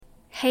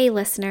Hey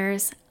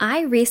listeners, I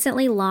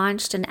recently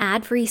launched an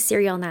ad-free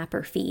serial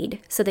napper feed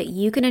so that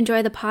you can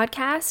enjoy the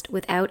podcast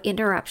without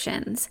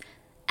interruptions.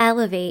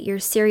 Elevate your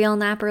serial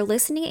napper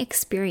listening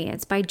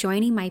experience by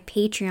joining my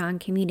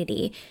Patreon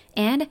community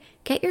and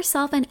get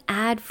yourself an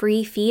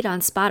ad-free feed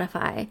on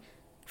Spotify.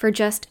 For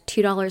just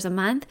 $2 a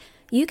month,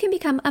 you can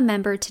become a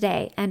member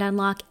today and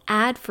unlock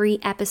ad-free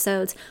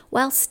episodes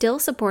while still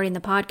supporting the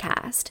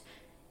podcast.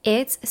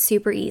 It's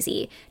super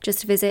easy.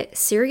 Just visit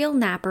Serial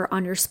Napper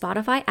on your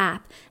Spotify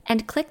app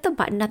and click the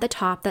button at the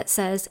top that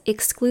says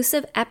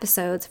Exclusive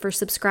Episodes for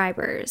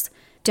Subscribers.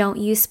 Don't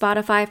use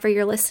Spotify for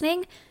your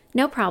listening?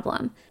 No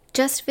problem.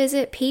 Just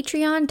visit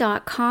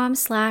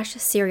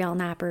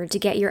patreon.com/serialnapper to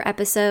get your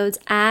episodes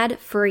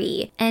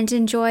ad-free and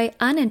enjoy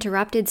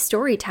uninterrupted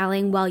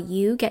storytelling while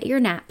you get your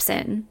naps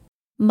in.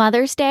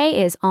 Mother's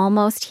Day is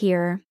almost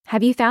here.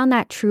 Have you found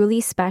that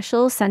truly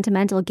special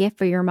sentimental gift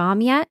for your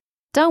mom yet?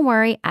 Don't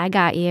worry, I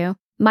got you.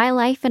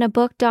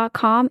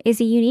 MyLifeInABook.com is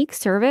a unique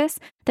service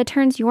that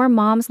turns your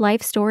mom's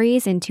life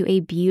stories into a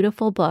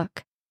beautiful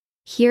book.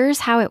 Here's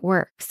how it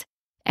works.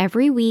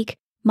 Every week,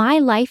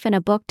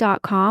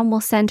 MyLifeInABook.com will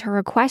send her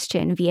a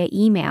question via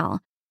email.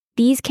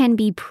 These can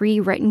be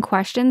pre-written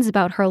questions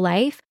about her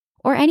life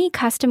or any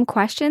custom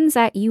questions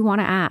that you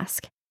want to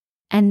ask.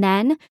 And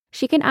then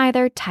she can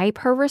either type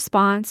her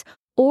response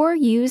or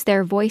use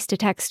their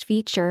voice-to-text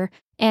feature,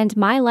 and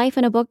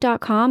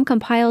MyLifeInABook.com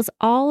compiles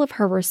all of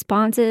her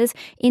responses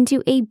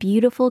into a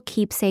beautiful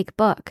keepsake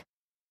book.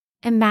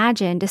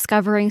 Imagine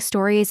discovering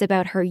stories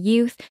about her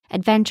youth,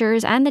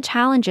 adventures, and the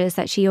challenges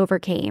that she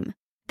overcame.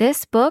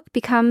 This book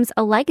becomes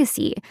a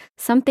legacy,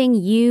 something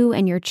you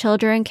and your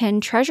children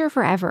can treasure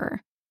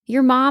forever.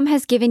 Your mom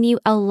has given you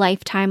a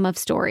lifetime of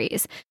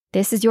stories.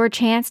 This is your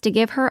chance to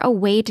give her a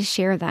way to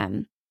share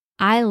them.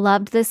 I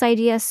loved this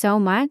idea so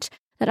much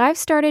that I've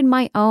started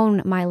my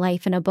own My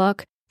Life in a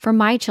Book for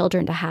my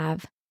children to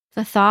have.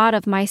 The thought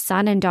of my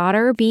son and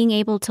daughter being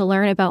able to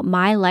learn about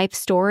my life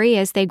story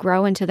as they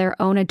grow into their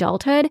own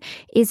adulthood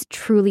is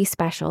truly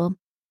special.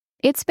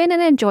 It's been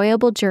an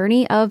enjoyable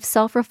journey of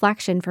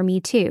self-reflection for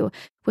me too,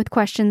 with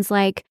questions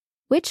like,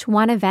 which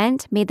one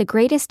event made the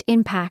greatest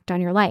impact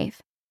on your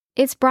life?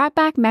 It's brought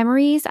back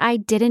memories I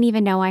didn't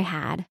even know I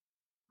had.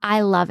 I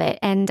love it,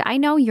 and I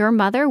know your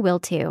mother will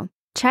too.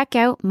 Check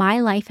out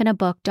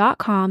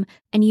MyLifeInABook.com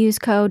and use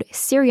code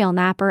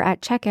SerialNapper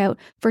at checkout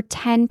for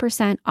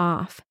 10%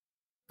 off.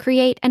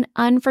 Create an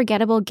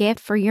unforgettable gift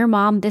for your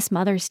mom this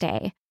Mother's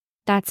Day.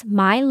 That's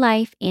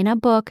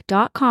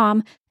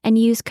MyLifeInABook.com and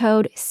use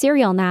code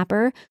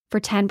SerialNapper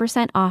for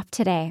 10% off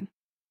today.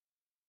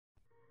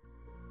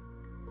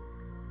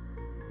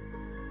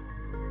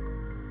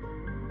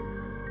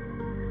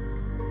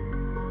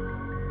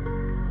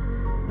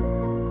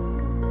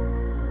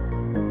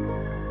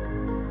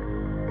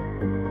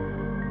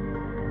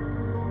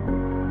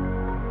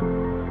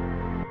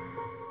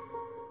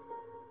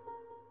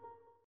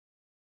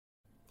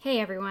 Hey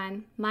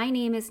everyone, my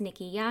name is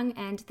Nikki Young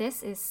and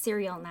this is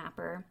Serial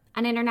Napper,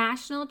 an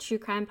international true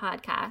crime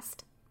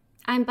podcast.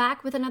 I'm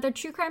back with another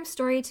true crime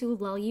story to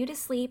lull you to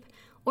sleep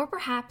or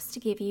perhaps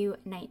to give you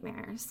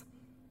nightmares.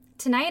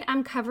 Tonight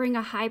I'm covering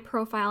a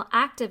high-profile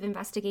active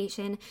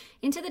investigation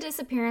into the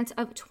disappearance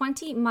of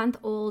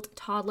 20-month-old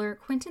toddler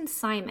Quinton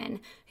Simon,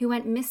 who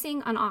went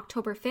missing on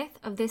October 5th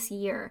of this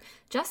year,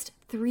 just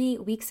 3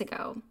 weeks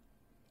ago.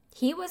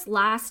 He was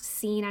last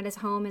seen at his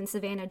home in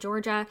Savannah,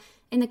 Georgia,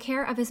 in the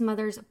care of his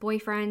mother's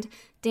boyfriend,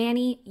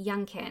 Danny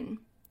Youngkin.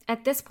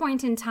 At this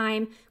point in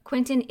time,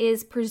 Quinton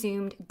is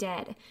presumed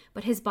dead,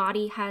 but his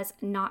body has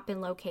not been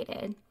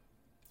located.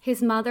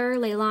 His mother,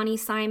 Leilani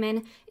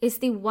Simon, is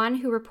the one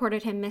who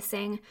reported him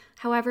missing.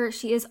 However,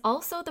 she is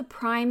also the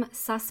prime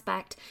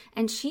suspect,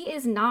 and she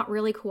is not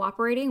really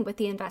cooperating with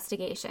the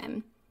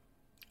investigation.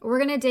 We're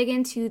going to dig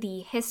into the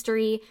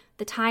history,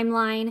 the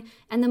timeline,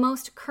 and the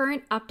most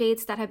current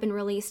updates that have been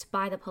released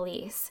by the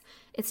police.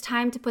 It's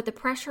time to put the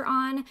pressure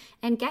on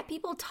and get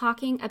people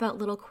talking about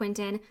little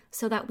Quinton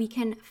so that we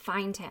can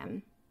find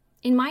him.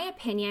 In my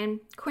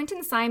opinion,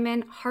 Quinton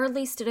Simon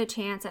hardly stood a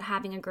chance at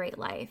having a great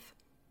life.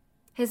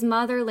 His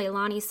mother,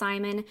 Leilani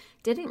Simon,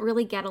 didn't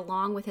really get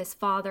along with his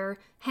father,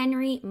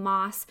 Henry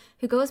Moss,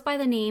 who goes by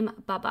the name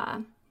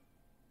Bubba.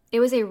 It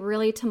was a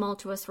really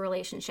tumultuous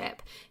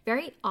relationship,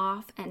 very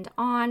off and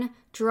on,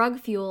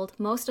 drug-fueled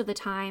most of the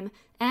time,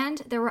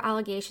 and there were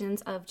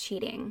allegations of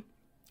cheating.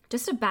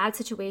 Just a bad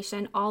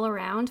situation all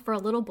around for a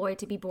little boy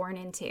to be born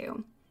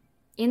into.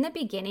 In the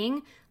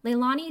beginning,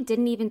 Leilani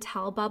didn't even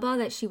tell Bubba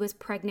that she was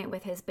pregnant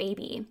with his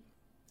baby.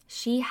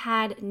 She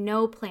had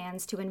no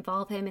plans to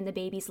involve him in the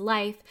baby's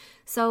life,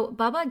 so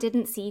Bubba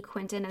didn't see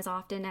Quinton as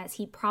often as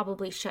he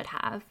probably should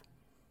have.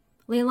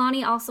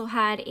 Leilani also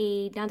had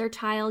another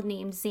child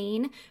named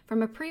Zane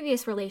from a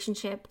previous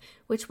relationship,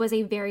 which was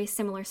a very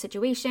similar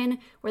situation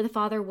where the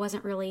father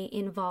wasn't really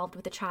involved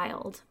with the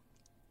child.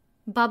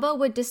 Bubba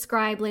would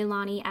describe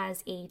Leilani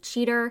as a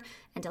cheater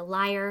and a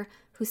liar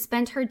who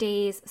spent her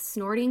days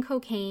snorting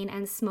cocaine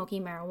and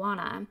smoking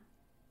marijuana.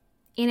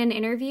 In an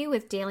interview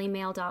with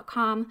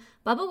DailyMail.com,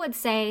 Bubba would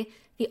say,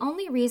 "The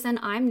only reason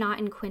I'm not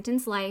in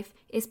Quinton's life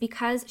is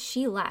because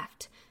she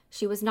left.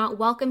 She was not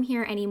welcome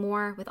here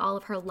anymore with all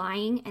of her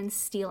lying and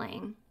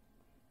stealing."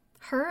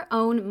 Her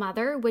own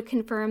mother would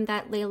confirm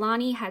that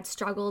Leilani had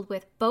struggled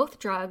with both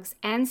drugs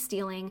and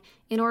stealing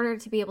in order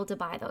to be able to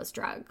buy those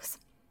drugs.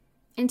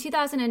 In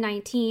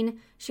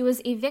 2019, she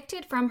was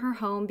evicted from her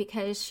home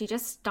because she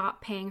just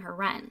stopped paying her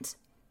rent.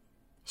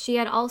 She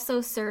had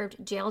also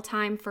served jail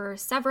time for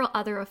several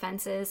other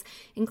offenses,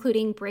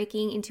 including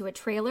breaking into a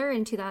trailer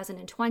in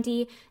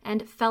 2020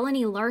 and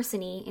felony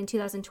larceny in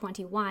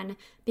 2021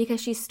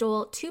 because she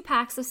stole 2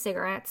 packs of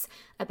cigarettes,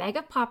 a bag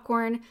of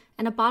popcorn,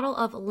 and a bottle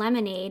of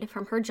lemonade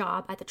from her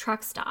job at the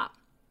truck stop.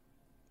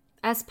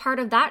 As part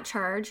of that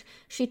charge,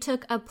 she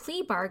took a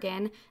plea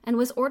bargain and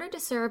was ordered to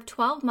serve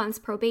 12 months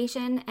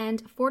probation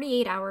and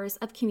 48 hours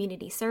of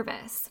community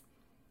service.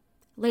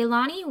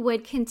 Leilani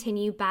would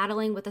continue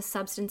battling with the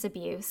substance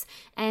abuse,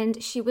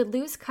 and she would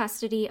lose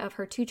custody of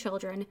her 2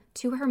 children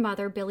to her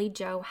mother, Billie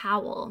Jo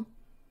Howell.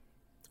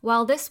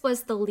 While this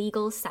was the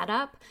legal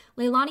setup,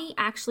 Leilani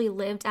actually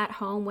lived at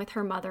home with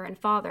her mother and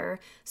father,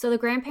 so the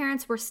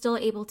grandparents were still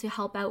able to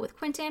help out with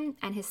Quinton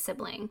and his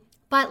sibling.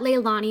 But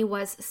Leilani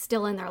was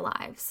still in their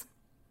lives.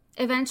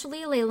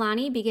 Eventually,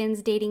 Leilani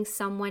begins dating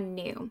someone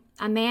new,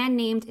 a man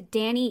named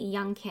Danny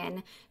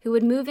Youngkin, who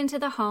would move into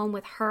the home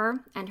with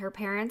her and her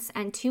parents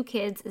and 2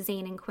 kids,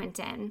 Zane and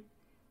Quinton.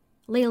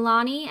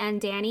 Leilani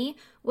and Danny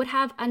would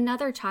have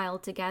another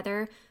child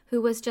together who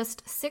was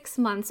just 6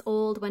 months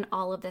old when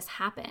all of this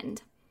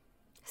happened.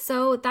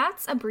 So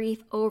that's a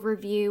brief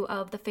overview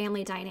of the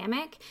family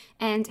dynamic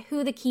and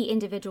who the key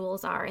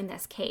individuals are in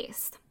this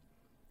case.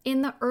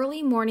 In the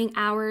early morning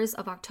hours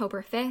of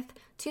October 5th,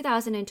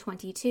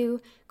 2022,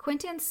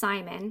 Quinton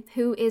Simon,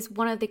 who is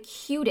one of the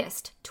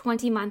cutest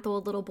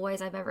 20-month-old little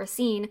boys I've ever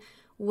seen,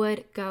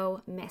 would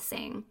go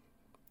missing.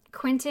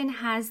 Quinton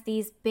has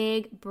these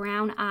big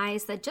brown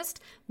eyes that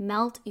just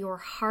melt your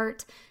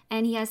heart,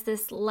 and he has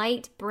this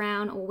light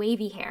brown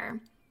wavy hair.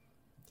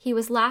 He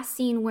was last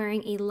seen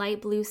wearing a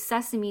light blue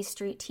Sesame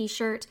Street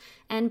t-shirt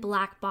and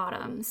black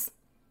bottoms.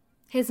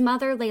 His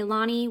mother,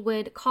 Leilani,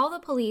 would call the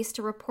police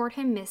to report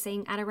him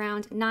missing at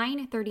around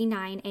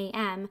 9:39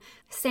 a.m.,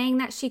 saying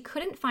that she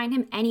couldn't find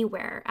him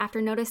anywhere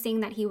after noticing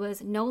that he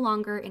was no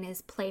longer in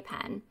his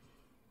playpen.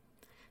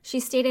 She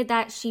stated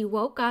that she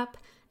woke up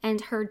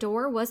and her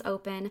door was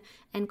open,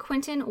 and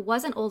Quinton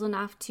wasn't old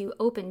enough to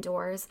open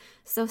doors,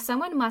 so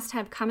someone must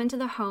have come into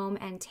the home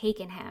and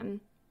taken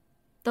him.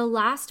 The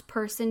last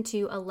person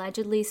to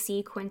allegedly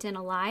see Quinton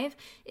alive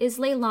is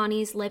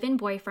Leilani's live-in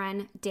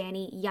boyfriend,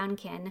 Danny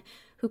Youngkin,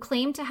 who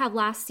claimed to have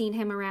last seen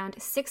him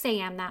around 6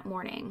 a.m. that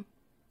morning.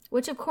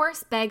 Which of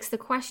course begs the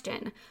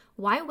question,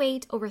 why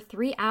wait over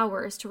 3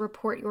 hours to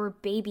report your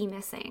baby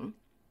missing?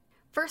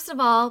 First of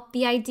all,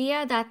 the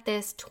idea that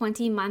this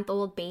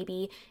 20-month-old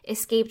baby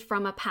escaped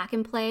from a pack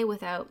and play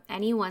without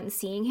anyone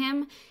seeing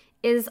him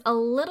is a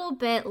little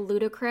bit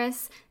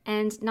ludicrous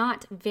and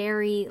not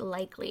very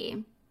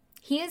likely.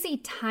 He is a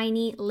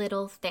tiny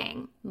little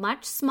thing,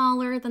 much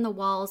smaller than the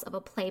walls of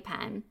a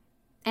playpen.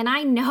 And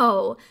I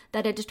know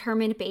that a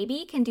determined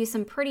baby can do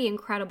some pretty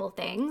incredible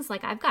things,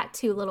 like I've got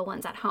 2 little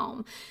ones at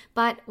home,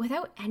 but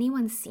without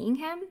anyone seeing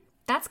him,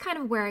 that's kind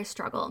of where I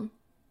struggle.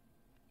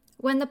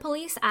 When the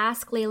police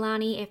ask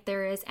Leilani if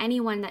there is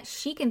anyone that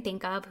she can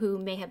think of who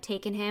may have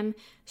taken him,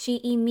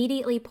 she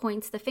immediately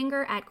points the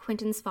finger at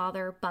Quinton's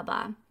father,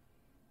 Bubba.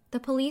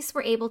 The police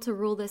were able to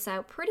rule this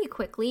out pretty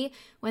quickly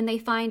when they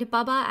find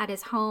Bubba at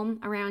his home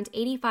around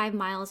 85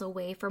 miles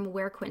away from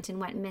where Quinton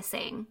went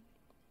missing.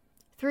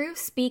 Through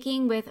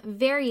speaking with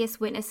various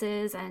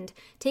witnesses and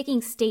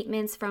taking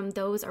statements from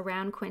those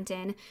around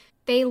Quinton,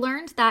 they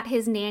learned that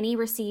his nanny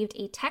received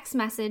a text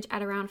message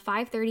at around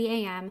 5:30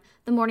 a.m.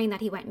 the morning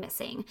that he went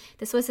missing.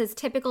 This was his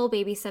typical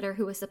babysitter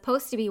who was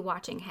supposed to be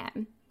watching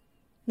him.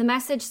 The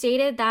message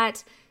stated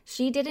that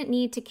she didn't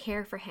need to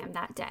care for him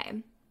that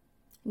day.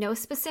 No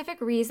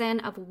specific reason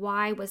of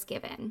why was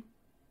given.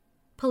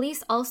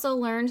 Police also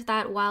learned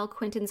that while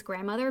Quinton's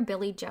grandmother,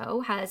 Billie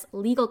Jo, has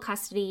legal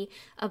custody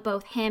of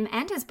both him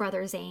and his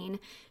brother Zane,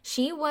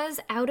 she was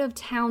out of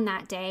town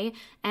that day,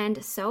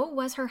 and so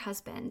was her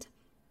husband.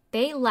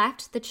 They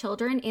left the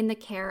children in the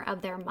care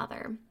of their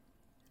mother.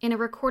 In a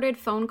recorded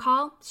phone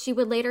call, she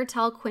would later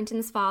tell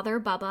Quinton's father,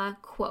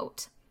 Bubba,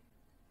 quote,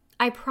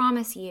 "I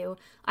promise you,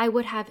 I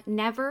would have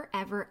never,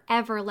 ever,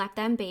 ever left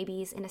them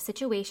babies in a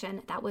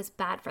situation that was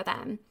bad for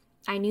them.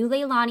 I knew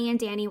Leilani and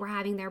Danny were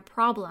having their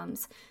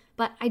problems,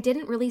 but I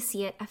didn't really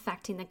see it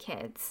affecting the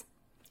kids."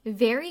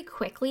 Very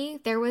quickly,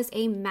 there was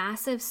a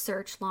massive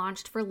search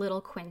launched for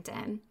little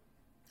Quinton.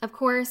 Of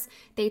course,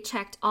 they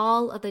checked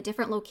all of the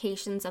different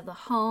locations of the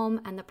home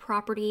and the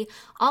property,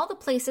 all the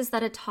places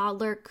that a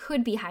toddler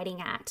could be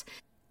hiding at.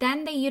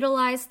 Then they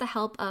utilized the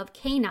help of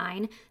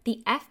K9,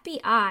 the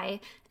FBI,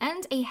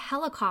 and a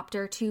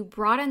helicopter to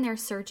broaden their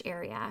search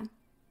area.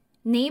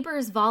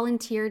 Neighbors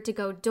volunteered to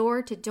go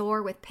door to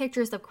door with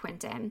pictures of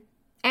Quinton.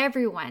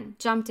 Everyone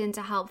jumped in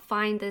to help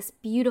find this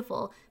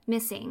beautiful,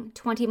 missing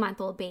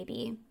 20-month-old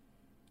baby.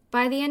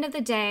 By the end of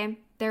the day,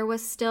 there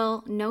was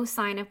still no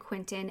sign of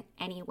Quinton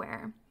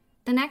anywhere.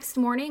 The next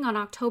morning, on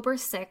October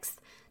 6th,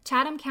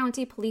 Chatham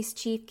County Police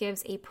Chief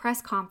gives a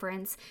press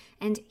conference,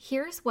 and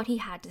here's what he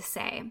had to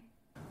say.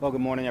 Well,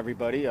 good morning,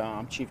 everybody.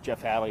 I'm Chief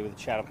Jeff Halley with the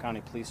Chatham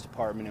County Police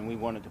Department, and we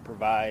wanted to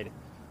provide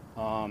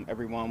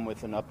everyone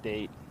with an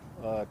update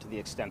to the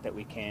extent that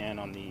we can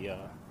on the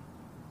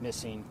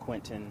missing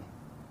Quinton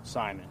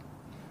Simon.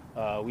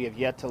 We have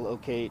yet to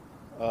locate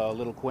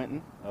little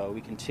Quinton. We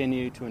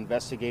continue to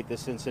investigate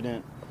this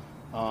incident.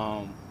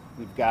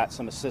 We've got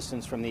some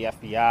assistance from the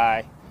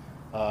FBI.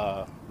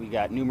 We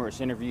got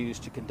numerous interviews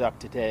to conduct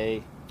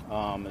today,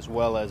 as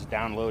well as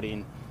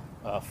downloading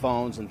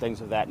phones and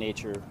things of that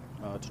nature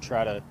to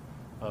try to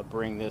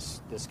bring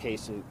this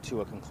case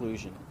to a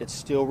conclusion. It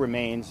still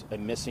remains a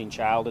missing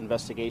child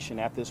investigation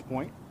at this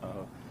point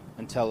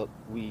until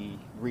we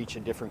reach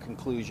a different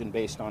conclusion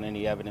based on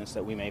any evidence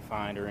that we may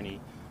find or any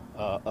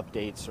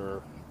updates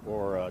or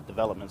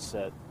developments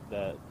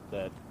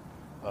that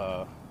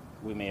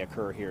we may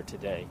occur here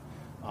today.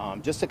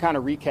 Just to kind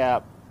of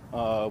recap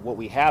what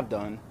we have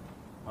done,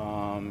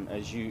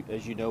 as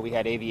you know, we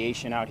had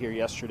aviation out here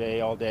yesterday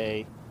all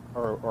day,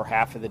 or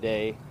half of the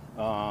day,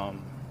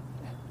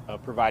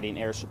 providing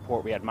air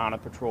support. We had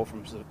mounted patrol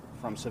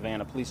from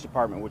Savannah Police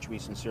Department, which we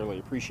sincerely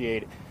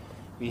appreciate.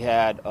 We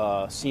had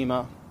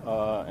SEMA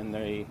and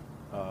the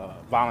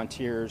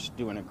volunteers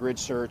doing a grid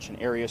search, an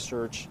area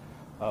search,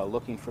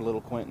 looking for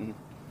little Quinton.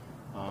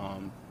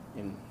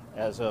 And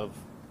as of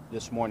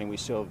this morning, we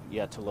still have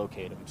yet to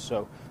locate him.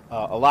 So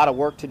a lot of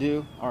work to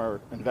do.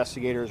 Our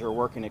investigators are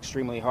working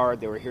extremely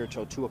hard. They were here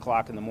till 2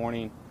 o'clock in the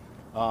morning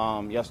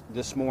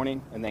this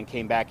morning, and then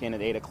came back in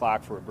at 8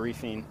 o'clock for a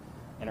briefing,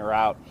 and are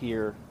out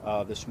here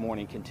this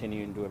morning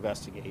continuing to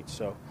investigate.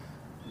 So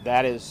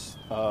that is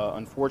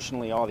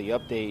unfortunately all the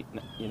update,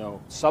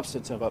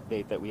 substantive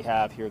update that we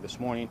have here this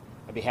morning.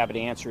 I'd be happy to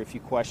answer a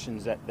few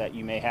questions that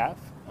you may have,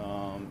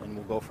 and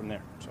we'll go from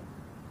there. So,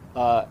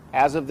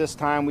 as of this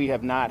time, we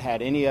have not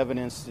had any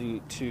evidence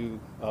to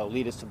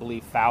lead us to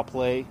believe foul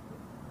play,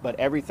 but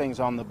everything's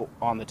on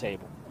the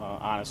table,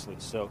 honestly.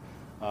 So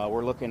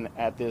we're looking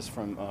at this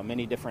from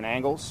many different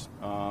angles.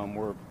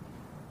 We're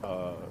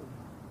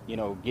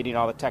getting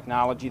all the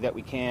technology that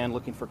we can,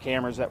 looking for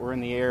cameras that were in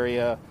the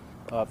area,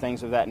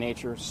 things of that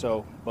nature.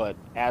 So, but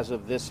as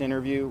of this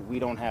interview, we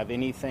don't have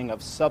anything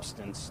of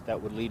substance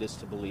that would lead us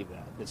to believe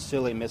that. It's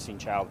still a missing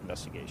child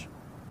investigation.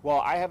 Well,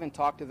 I haven't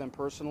talked to them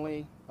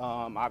personally.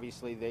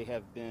 Obviously, they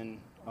have been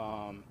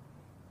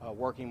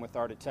working with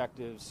our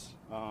detectives.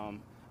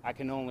 I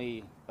can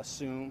only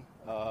assume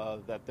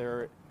that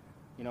they're,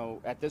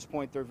 at this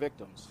point, they're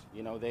victims.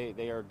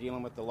 They are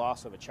dealing with the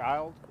loss of a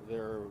child.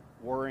 They're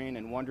worrying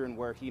and wondering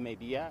where he may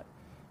be at.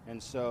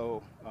 And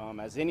so,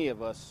 as any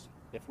of us,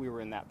 if we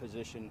were in that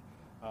position,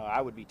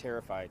 I would be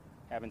terrified.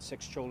 Having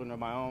 6 children of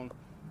my own,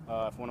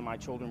 if one of my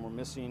children were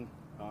missing,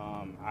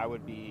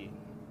 I'd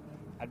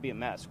be a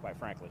mess, quite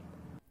frankly.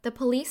 The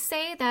police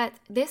say that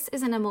this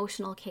is an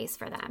emotional case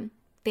for them.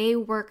 They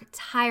work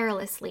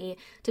tirelessly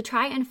to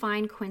try and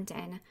find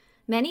Quinton.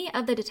 Many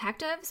of the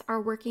detectives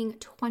are working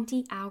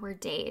 20-hour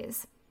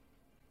days.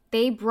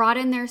 They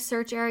broaden their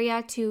search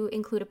area to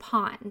include a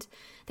pond.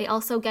 They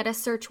also get a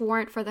search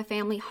warrant for the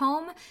family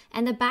home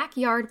and the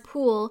backyard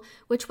pool,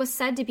 which was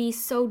said to be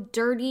so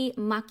dirty,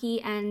 mucky,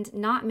 and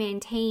not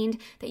maintained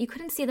that you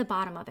couldn't see the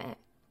bottom of it.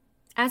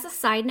 As a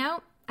side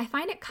note, I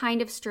find it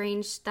kind of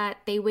strange that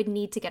they would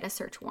need to get a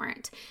search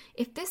warrant.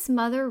 If this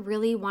mother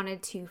really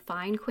wanted to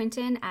find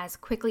Quinton as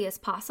quickly as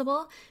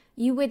possible,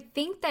 you would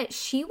think that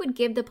she would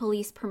give the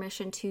police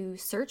permission to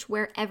search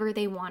wherever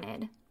they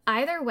wanted.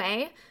 Either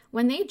way,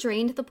 when they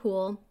drained the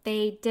pool,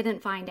 they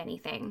didn't find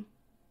anything.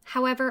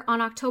 However,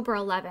 on October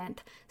 11th,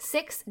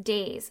 6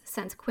 days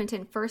since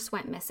Quinton first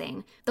went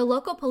missing, the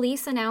local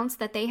police announced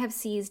that they have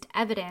seized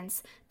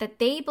evidence that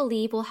they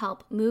believe will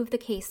help move the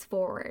case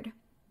forward.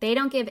 They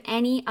don't give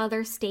any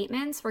other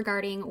statements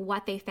regarding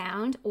what they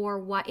found or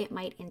what it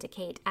might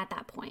indicate at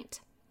that point.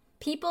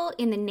 People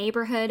in the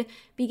neighborhood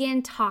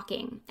begin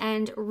talking,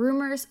 and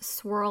rumors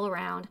swirl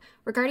around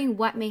regarding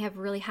what may have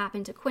really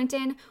happened to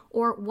Quinton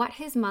or what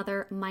his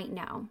mother might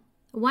know.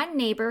 One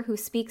neighbor who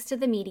speaks to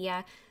the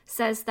media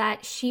says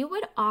that she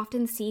would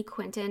often see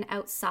Quinton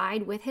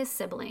outside with his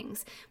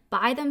siblings,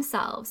 by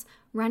themselves,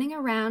 running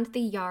around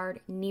the yard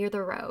near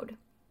the road.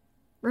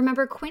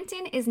 Remember,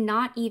 Quinton is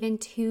not even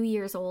 2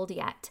 years old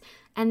yet,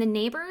 and the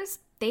neighbors,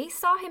 they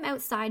saw him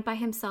outside by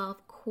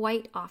himself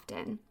quite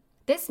often.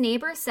 This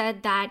neighbor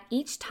said that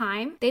each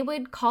time they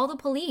would call the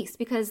police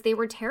because they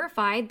were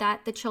terrified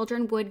that the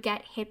children would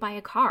get hit by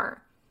a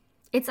car.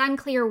 It's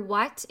unclear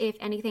what, if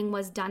anything,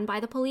 was done by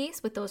the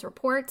police with those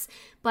reports,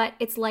 but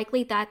it's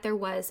likely that there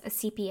was a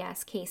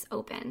CPS case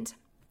opened.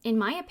 In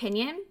my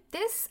opinion,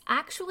 this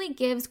actually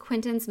gives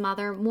Quinton's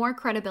mother more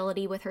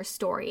credibility with her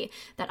story,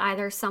 that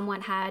either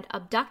someone had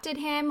abducted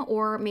him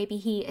or maybe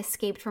he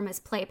escaped from his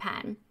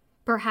playpen.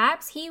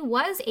 Perhaps he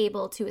was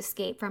able to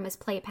escape from his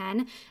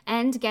playpen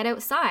and get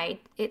outside.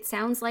 It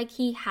sounds like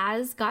he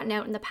has gotten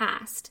out in the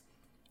past.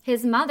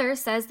 His mother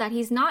says that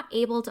he's not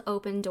able to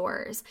open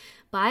doors,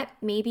 but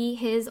maybe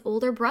his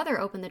older brother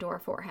opened the door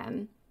for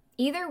him.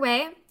 Either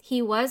way,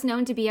 he was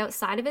known to be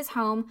outside of his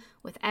home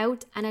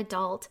without an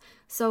adult,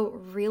 so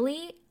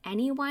really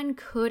anyone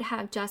could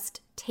have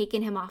just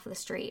taken him off the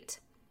street.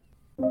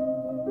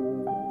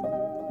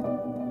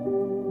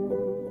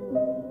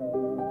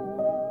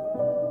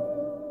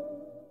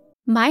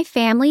 My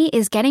family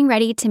is getting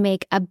ready to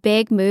make a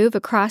big move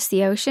across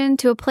the ocean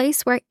to a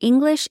place where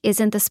English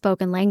isn't the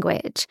spoken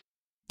language.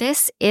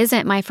 This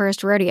isn't my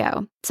first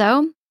rodeo,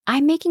 so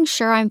I'm making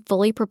sure I'm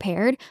fully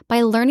prepared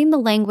by learning the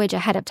language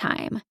ahead of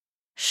time.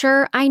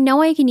 Sure, I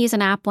know I can use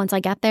an app once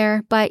I get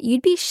there, but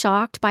you'd be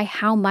shocked by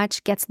how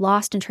much gets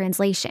lost in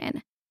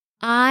translation.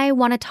 I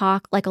want to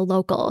talk like a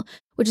local,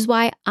 which is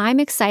why I'm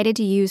excited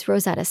to use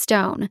Rosetta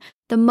Stone,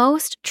 the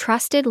most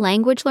trusted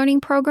language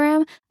learning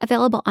program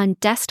available on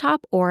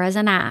desktop or as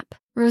an app.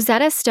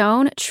 Rosetta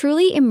Stone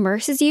truly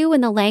immerses you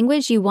in the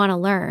language you want to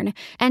learn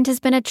and has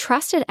been a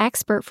trusted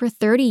expert for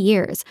 30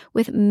 years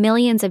with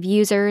millions of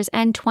users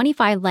and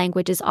 25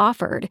 languages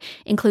offered,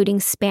 including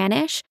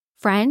Spanish,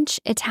 French,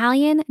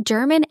 Italian,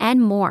 German,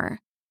 and more.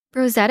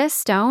 Rosetta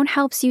Stone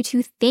helps you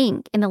to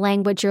think in the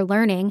language you're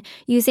learning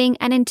using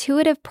an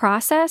intuitive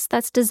process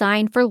that's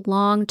designed for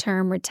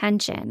long-term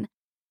retention.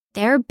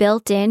 Their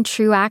built-in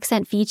True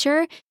Accent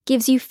feature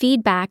gives you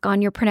feedback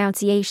on your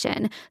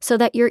pronunciation so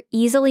that you're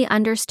easily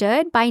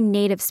understood by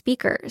native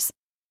speakers.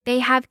 They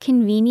have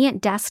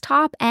convenient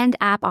desktop and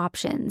app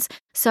options,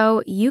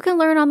 so you can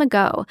learn on the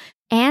go,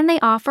 and they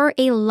offer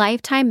a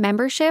lifetime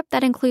membership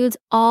that includes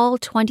all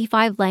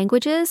 25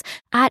 languages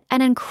at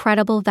an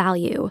incredible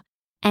value.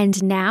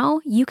 And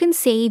now you can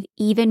save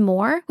even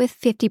more with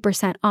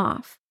 50%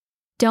 off.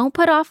 Don't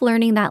put off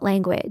learning that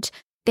language.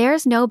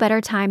 There's no better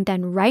time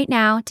than right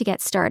now to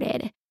get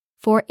started.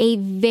 For a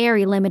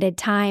very limited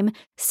time,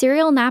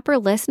 Serial Napper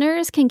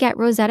listeners can get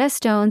Rosetta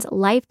Stone's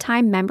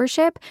lifetime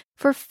membership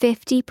for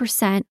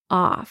 50%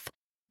 off.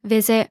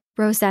 Visit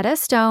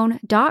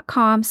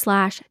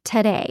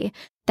rosettastone.com/today.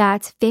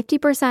 That's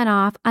 50%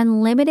 off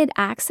unlimited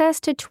access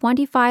to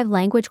 25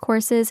 language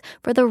courses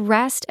for the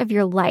rest of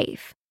your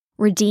life.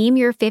 Redeem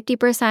your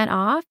 50%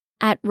 off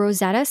at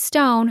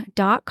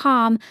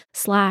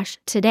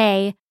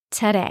rosettastone.com/today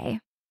today.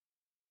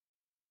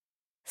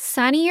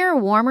 Sunnier,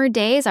 warmer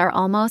days are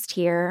almost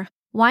here.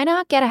 Why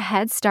not get a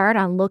head start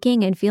on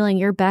looking and feeling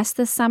your best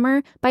this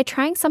summer by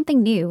trying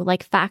something new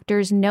like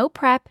Factor's no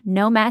prep,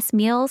 no mess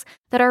meals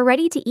that are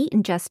ready to eat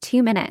in just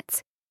 2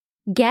 minutes.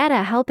 Get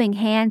a helping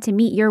hand to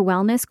meet your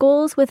wellness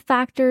goals with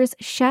Factor's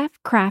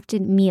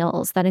chef-crafted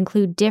meals that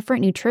include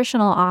different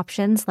nutritional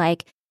options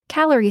like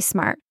Calorie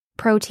Smart,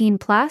 Protein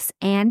Plus,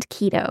 and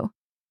Keto.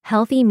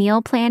 Healthy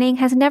meal planning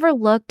has never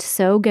looked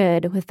so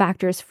good with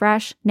Factor's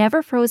fresh,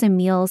 never frozen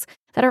meals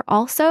that are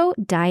also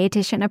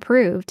dietitian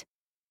approved.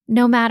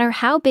 No matter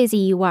how busy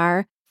you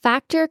are,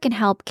 Factor can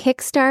help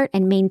kickstart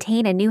and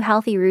maintain a new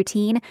healthy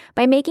routine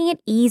by making it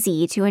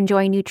easy to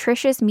enjoy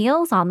nutritious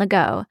meals on the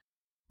go.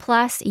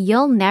 Plus,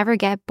 you'll never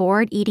get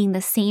bored eating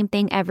the same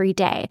thing every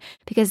day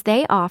because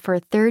they offer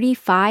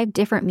 35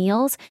 different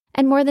meals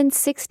and more than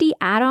 60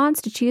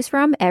 add-ons to choose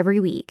from every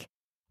week.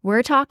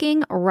 We're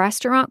talking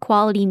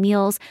restaurant-quality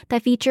meals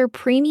that feature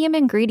premium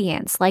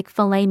ingredients like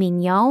filet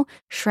mignon,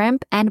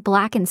 shrimp, and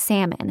blackened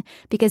salmon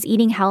because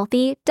eating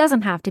healthy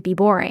doesn't have to be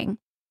boring.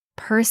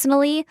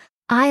 Personally,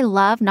 I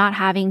love not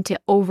having to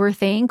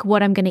overthink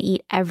what I'm going to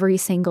eat every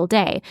single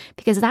day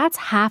because that's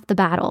half the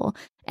battle,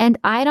 and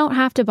I don't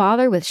have to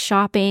bother with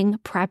shopping,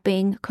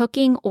 prepping,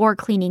 cooking, or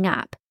cleaning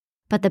up.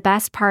 But the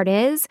best part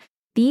is,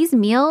 these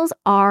meals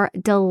are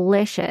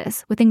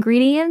delicious with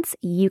ingredients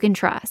you can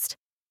trust.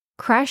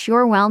 Crush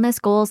your wellness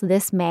goals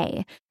this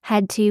May.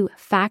 Head to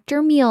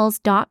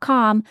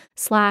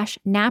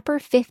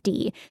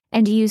factormeals.com/napper50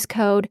 and use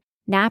code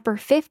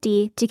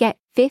napper50 to get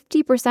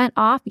 50%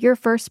 off your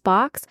first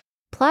box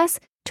plus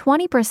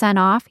 20%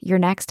 off your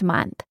next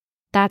month.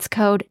 That's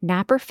code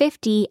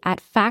napper50 at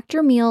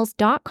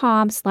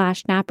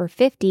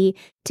factormeals.com/napper50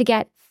 to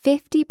get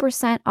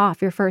 50%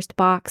 off your first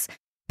box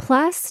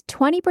plus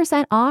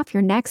 20% off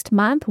your next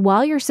month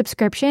while your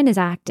subscription is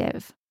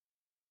active.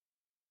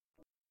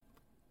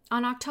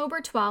 On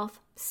October 12th,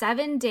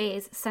 7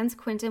 days since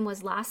Quinton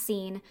was last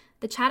seen,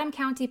 the Chatham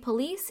County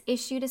Police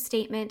issued a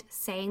statement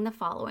saying the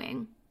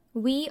following.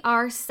 We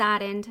are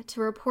saddened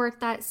to report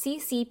that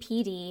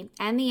CCPD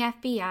and the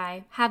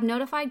FBI have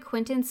notified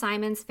Quinton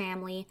Simon's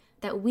family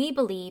that we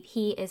believe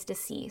he is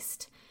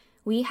deceased.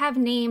 We have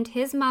named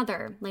his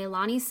mother,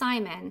 Leilani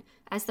Simon,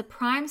 as the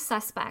prime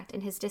suspect in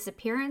his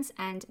disappearance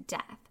and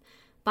death.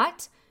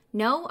 But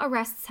no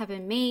arrests have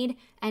been made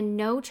and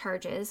no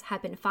charges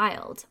have been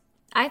filed.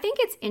 I think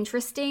it's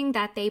interesting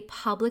that they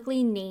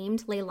publicly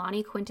named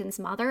Leilani Quinton's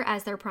mother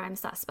as their prime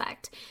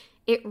suspect.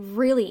 It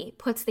really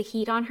puts the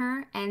heat on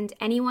her and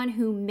anyone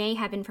who may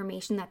have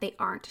information that they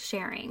aren't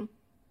sharing.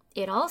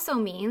 It also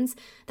means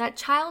that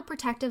Child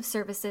Protective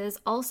Services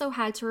also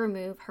had to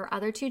remove her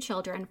other 2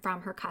 children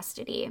from her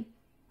custody.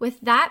 With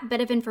that bit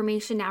of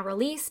information now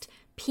released,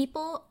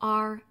 people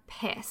are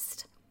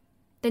pissed.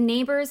 The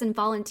neighbors and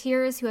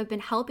volunteers who have been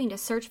helping to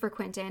search for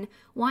Quinton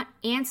want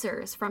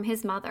answers from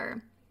his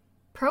mother.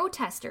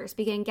 Protesters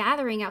began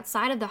gathering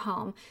outside of the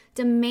home,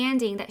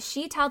 demanding that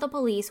she tell the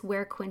police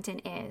where Quinton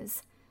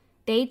is.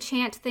 They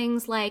chant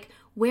things like,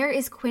 "Where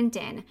is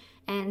Quinton?"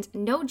 and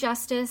 "No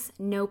justice,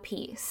 no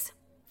peace."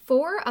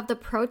 4 of the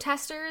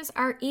protesters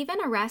are even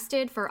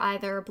arrested for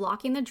either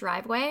blocking the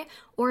driveway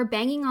or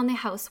banging on the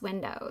house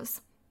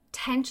windows.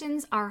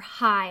 Tensions are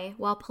high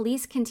while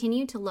police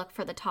continue to look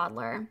for the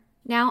toddler.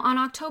 Now, on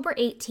October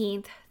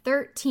 18th,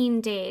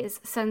 13 days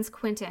since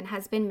Quinton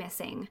has been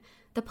missing,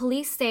 the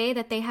police say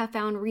that they have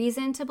found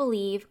reason to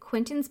believe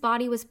Quinton's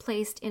body was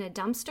placed in a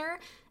dumpster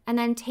and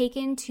then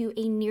taken to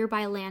a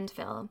nearby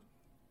landfill.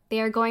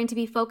 They are going to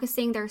be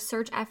focusing their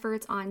search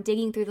efforts on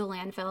digging through the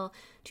landfill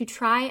to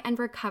try and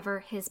recover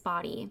his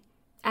body.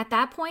 At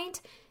that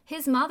point,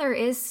 his mother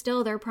is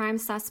still their prime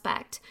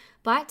suspect,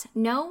 but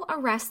no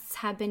arrests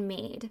have been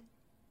made.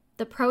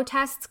 The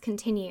protests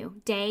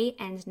continue day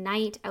and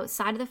night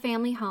outside of the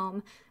family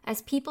home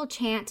as people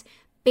chant,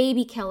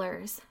 "Baby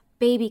killers,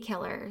 baby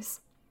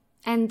killers."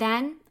 And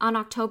then, on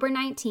October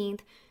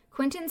 19th,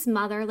 Quinton's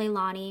mother,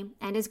 Leilani,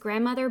 and his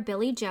grandmother,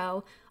 Billie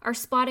Jo, are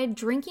spotted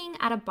drinking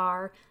at a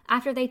bar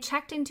after they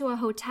checked into a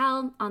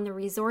hotel on the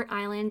resort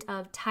island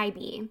of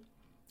Tybee,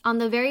 on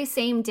the very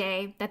same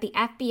day that the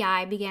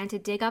FBI began to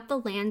dig up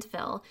the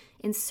landfill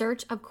in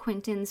search of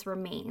Quinton's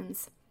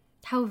remains.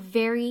 How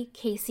very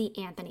Casey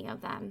Anthony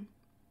of them.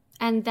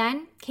 And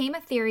then came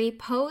a theory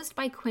posed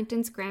by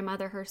Quinton's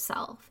grandmother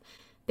herself.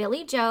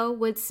 Billie Jo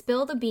would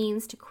spill the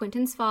beans to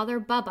Quinton's father,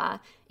 Bubba,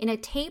 in a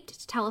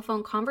taped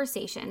telephone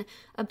conversation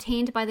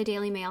obtained by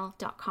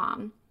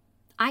thedailymail.com.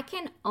 I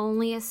can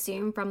only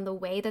assume from the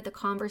way that the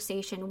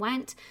conversation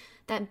went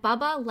that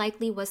Bubba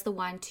likely was the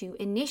one to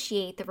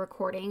initiate the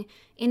recording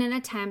in an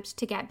attempt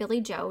to get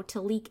Billie Jo to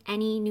leak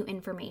any new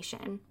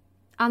information.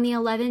 On the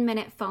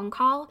 11-minute phone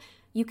call,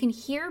 you can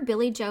hear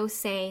Billie Jo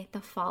say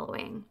the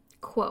following,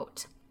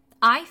 quote,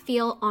 "I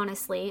feel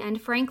honestly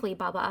and frankly,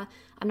 Bubba,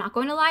 I'm not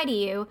going to lie to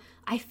you,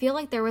 I feel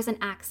like there was an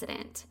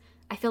accident.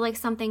 I feel like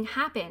something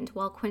happened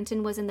while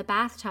Quinton was in the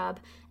bathtub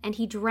and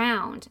he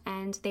drowned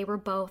and they were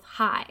both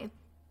high.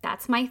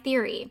 That's my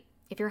theory.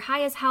 If you're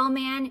high as hell,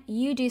 man,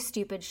 you do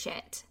stupid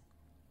shit."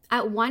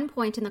 At one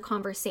point in the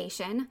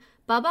conversation,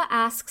 Bubba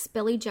asks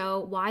Billie Jo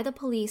why the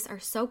police are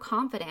so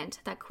confident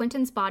that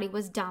Quinton's body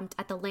was dumped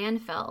at the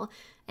landfill,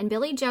 and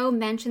Billie Jo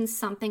mentions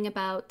something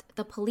about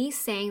the police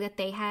saying that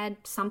they had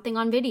something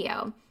on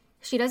video.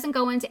 She doesn't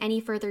go into any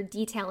further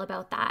detail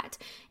about that,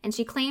 and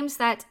she claims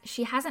that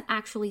she hasn't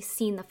actually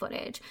seen the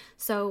footage,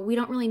 so we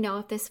don't really know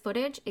if this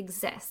footage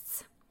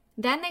exists.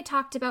 Then they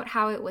talked about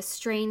how it was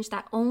strange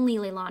that only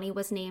Leilani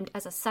was named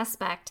as a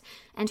suspect,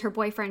 and her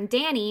boyfriend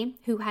Danny,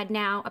 who had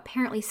now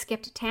apparently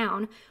skipped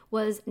town,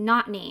 was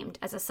not named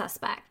as a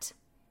suspect.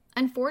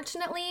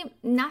 Unfortunately,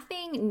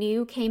 nothing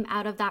new came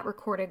out of that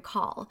recorded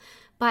call,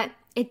 but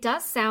it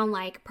does sound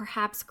like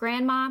perhaps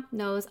Grandma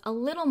knows a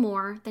little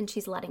more than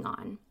she's letting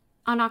on.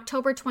 On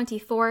October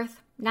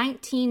 24th,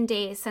 19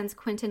 days since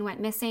Quinton went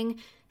missing,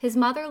 his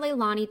mother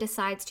Leilani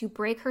decides to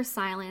break her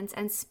silence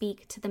and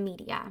speak to the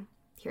media.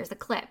 Here's a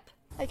clip.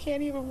 "I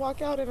can't even walk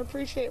out and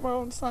appreciate my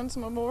own son's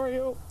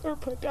memorial or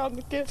put down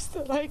the gifts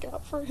that I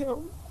got for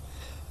him.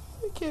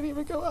 I can't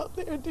even go out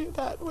there and do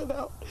that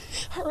without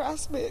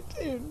harassment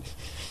and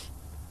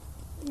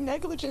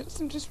negligence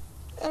and just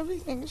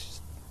everything.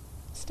 It's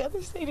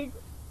devastating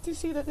to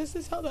see that this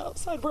is how the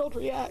outside world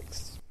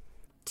reacts."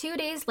 2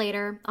 days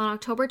later, on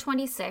October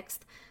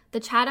 26th,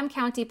 the Chatham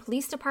County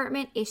Police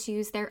Department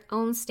issues their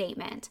own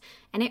statement,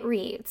 and it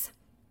reads,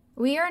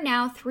 "We are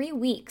now 3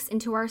 weeks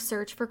into our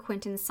search for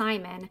Quinton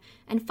Simon,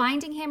 and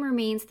finding him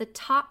remains the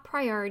top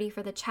priority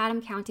for the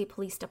Chatham County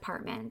Police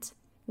Department.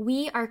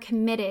 We are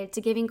committed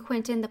to giving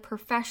Quinton the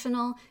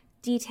professional,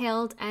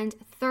 detailed, and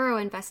thorough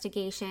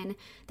investigation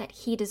that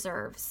he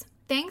deserves.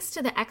 Thanks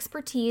to the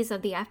expertise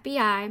of the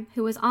FBI,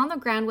 who was on the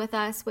ground with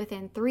us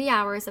within 3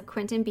 hours of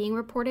Quinton being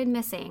reported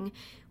missing,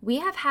 we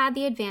have had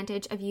the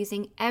advantage of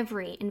using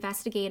every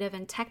investigative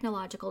and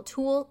technological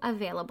tool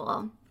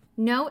available.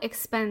 No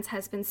expense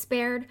has been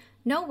spared,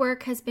 no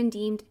work has been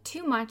deemed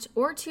too much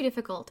or too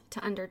difficult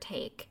to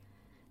undertake.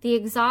 The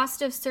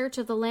exhaustive search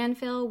of the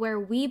landfill where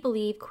we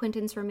believe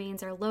Quinton's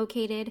remains are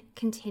located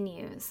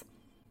continues.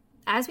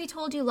 As we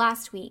told you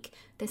last week,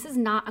 this is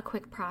not a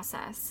quick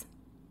process.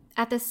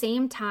 At the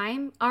same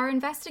time, our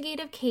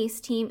investigative case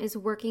team is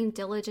working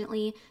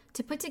diligently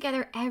to put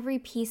together every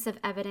piece of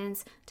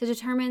evidence to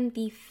determine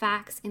the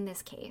facts in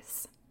this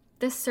case.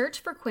 The search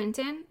for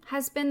Quinton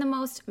has been the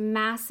most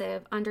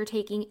massive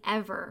undertaking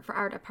ever for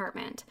our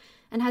department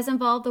and has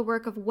involved the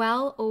work of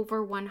well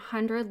over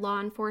 100 law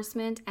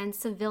enforcement and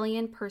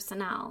civilian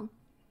personnel.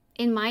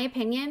 In my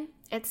opinion,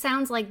 it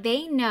sounds like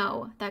they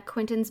know that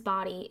Quinton's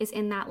body is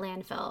in that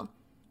landfill.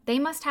 They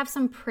must have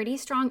some pretty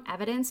strong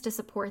evidence to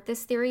support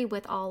this theory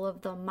with all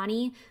of the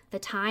money, the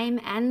time,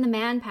 and the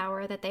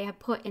manpower that they have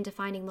put into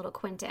finding little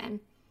Quinton.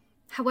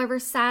 However,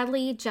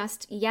 sadly,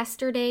 just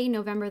yesterday,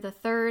 November the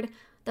 3rd,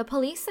 the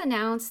police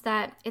announced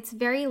that it's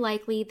very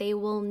likely they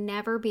will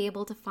never be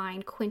able to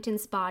find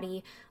Quinton's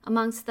body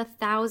amongst the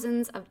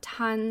thousands of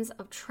tons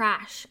of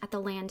trash at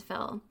the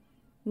landfill.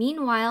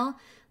 Meanwhile,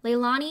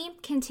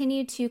 Leilani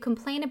continued to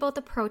complain about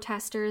the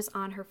protesters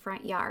on her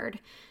front yard.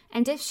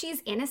 And if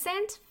she's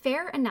innocent,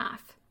 fair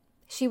enough.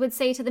 She would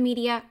say to the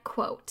media,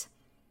 quote,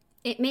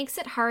 "It makes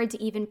it hard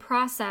to even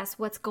process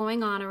what's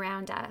going on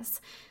around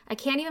us. I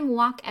can't even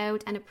walk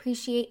out and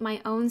appreciate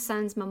my own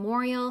son's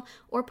memorial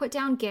or put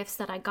down gifts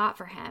that I got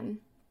for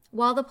him."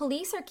 While the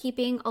police are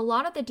keeping a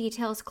lot of the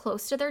details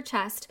close to their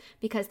chest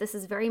because this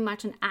is very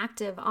much an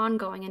active,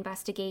 ongoing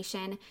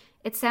investigation,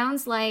 it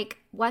sounds like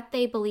what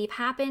they believe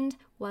happened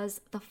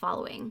was the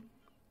following.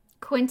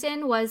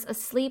 Quinton was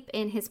asleep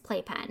in his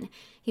playpen.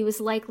 He was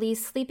likely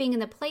sleeping in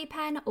the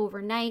playpen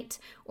overnight,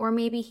 or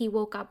maybe he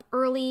woke up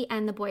early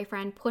and the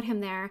boyfriend put him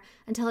there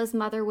until his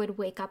mother would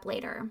wake up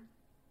later.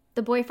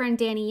 The boyfriend,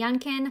 Danny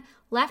Youngkin,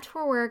 left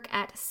for work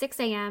at 6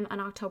 a.m. on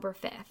October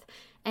 5th,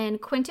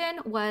 and Quinton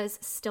was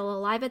still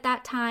alive at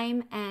that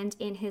time and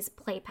in his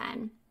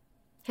playpen.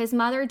 His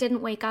mother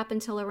didn't wake up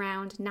until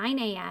around 9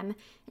 a.m.,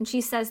 and she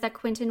says that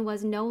Quinton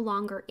was no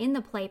longer in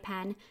the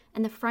playpen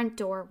and the front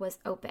door was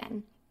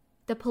open.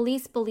 The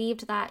police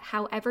believed that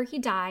however he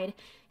died,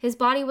 his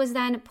body was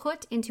then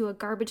put into a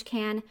garbage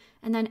can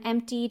and then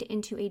emptied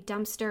into a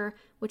dumpster,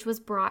 which was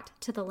brought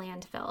to the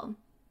landfill.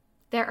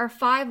 There are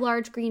 5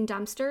 large green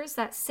dumpsters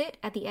that sit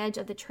at the edge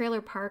of the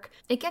trailer park.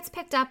 It gets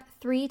picked up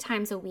 3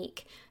 times a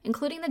week,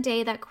 including the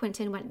day that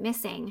Quinton went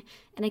missing,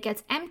 and it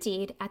gets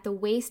emptied at the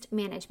waste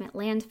management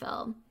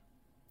landfill.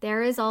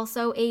 There is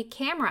also a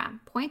camera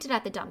pointed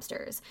at the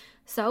dumpsters,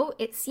 so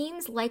it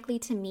seems likely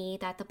to me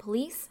that the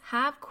police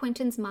have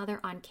Quinton's mother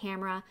on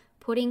camera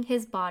putting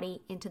his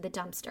body into the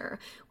dumpster,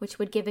 which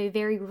would give a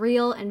very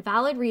real and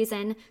valid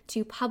reason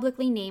to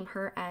publicly name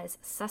her as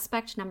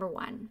suspect number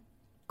 1.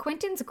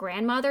 Quinton's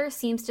grandmother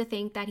seems to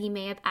think that he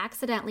may have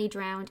accidentally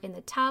drowned in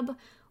the tub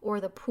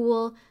or the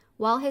pool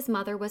while his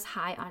mother was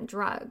high on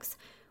drugs,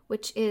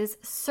 which is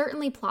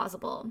certainly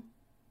plausible.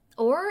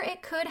 Or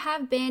it could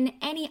have been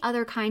any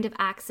other kind of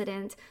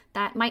accident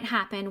that might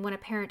happen when a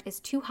parent is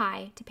too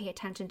high to pay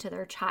attention to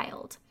their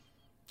child.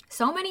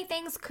 So many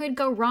things could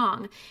go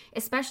wrong,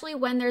 especially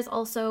when there's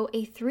also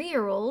a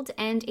 3-year-old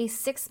and a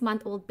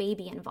 6-month-old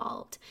baby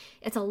involved.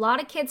 It's a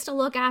lot of kids to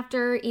look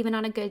after, even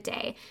on a good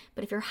day.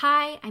 But if you're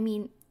high,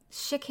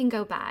 shit can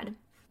go bad.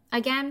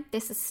 Again,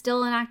 this is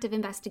still an active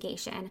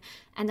investigation,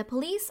 and the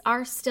police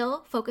are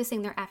still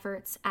focusing their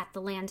efforts at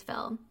the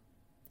landfill.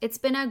 It's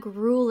been a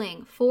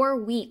grueling 4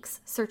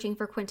 weeks searching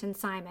for Quinton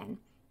Simon.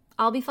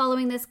 I'll be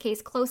following this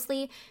case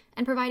closely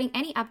and providing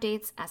any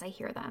updates as I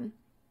hear them.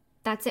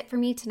 That's it for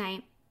me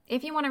tonight.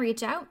 If you want to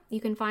reach out,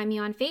 you can find me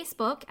on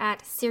Facebook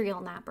at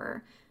Serial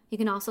Napper. You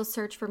can also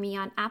search for me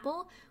on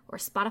Apple or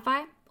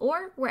Spotify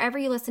or wherever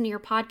you listen to your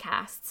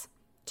podcasts.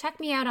 Check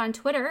me out on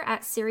Twitter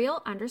at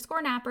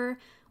serial_napper,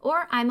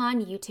 or I'm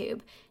on YouTube,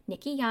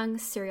 Nikki Young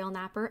Serial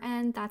Napper,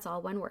 and that's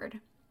all one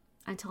word.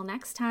 Until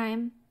next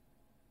time,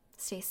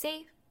 stay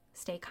safe.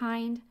 Stay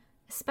kind,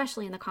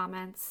 especially in the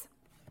comments.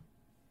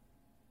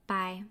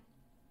 Bye.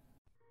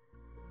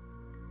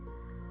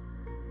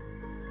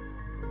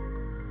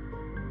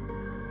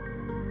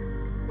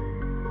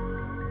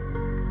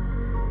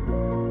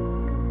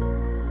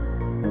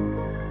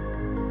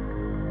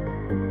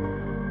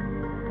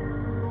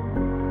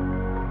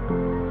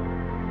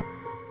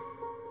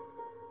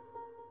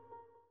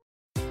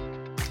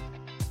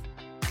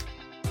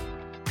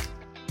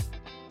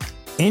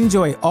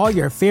 Enjoy all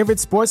your favorite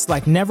sports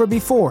like never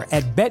before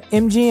at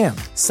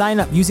BetMGM.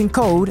 Sign up using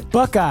code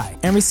Buckeye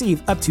and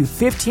receive up to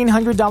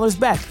 $1,500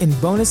 back in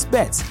bonus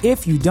bets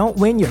if you don't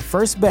win your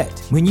first bet.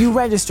 When you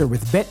register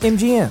with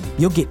BetMGM,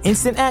 you'll get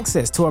instant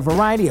access to a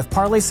variety of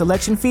parlay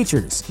selection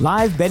features,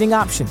 live betting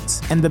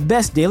options, and the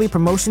best daily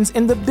promotions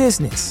in the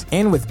business.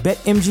 And with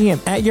BetMGM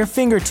at your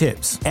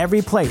fingertips,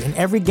 every play and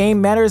every game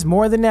matters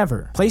more than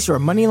ever. Place your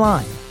money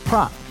line,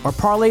 prop, or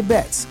parlay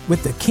bets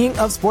with the king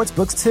of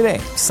sportsbooks today.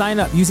 Sign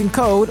up using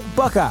code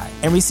Buckeye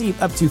and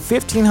receive up to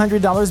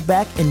 $1,500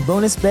 back in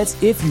bonus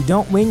bets if you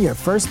don't win your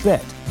first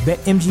bet.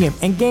 BetMGM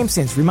and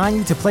GameSense remind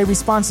you to play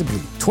responsibly.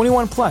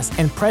 21 plus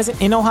and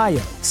present in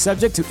Ohio,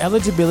 subject to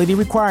eligibility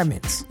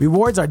requirements.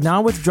 Rewards are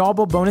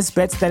non-withdrawable bonus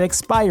bets that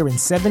expire in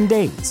 7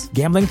 days.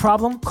 Gambling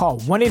problem? Call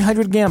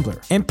 1-800-GAMBLER.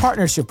 In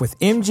partnership with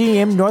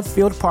MGM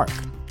Northfield Park.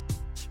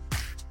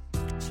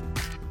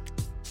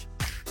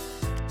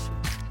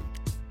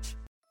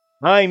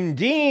 I'm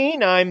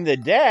Dean, I'm the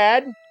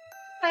dad.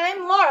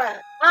 I'm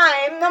Laura,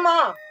 I'm the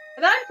mom.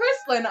 And I'm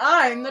Kristlyn,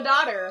 I'm the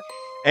daughter.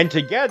 And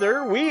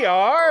together we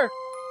are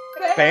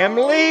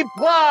Family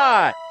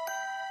Plot.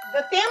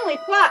 The Family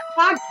Plot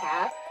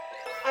Podcast,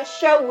 a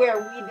show where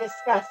we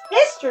discuss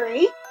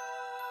history,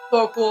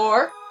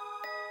 folklore,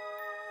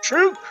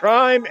 true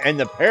crime, and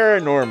the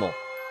paranormal.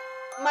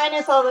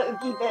 Minus all the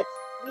oogie bits.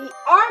 We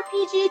are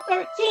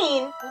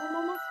PG-13. I'm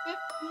almost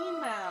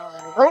 15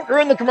 now. Don't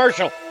ruin the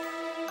commercial.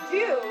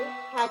 Do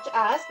catch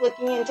us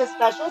looking into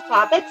special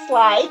topics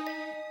like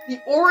the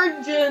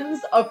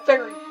origins of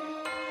fairy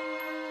tales,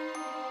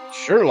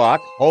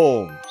 Sherlock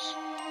Holmes.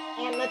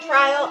 And the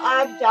trial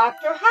of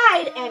Dr.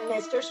 Hyde and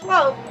Mr.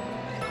 Swope.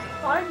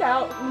 Find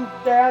out who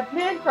Dad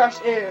Man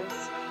Crush is.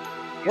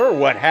 Or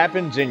what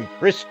happens in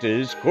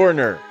Krista's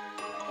Corner.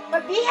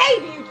 But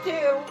behave, you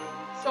two!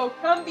 So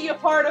come be a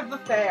part of the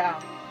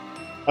fam.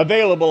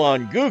 Available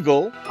on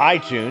Google,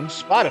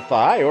 iTunes,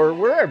 Spotify, or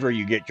wherever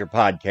you get your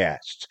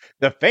podcasts.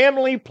 The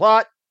Family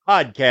Plot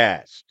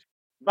Podcast.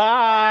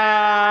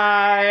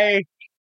 Bye!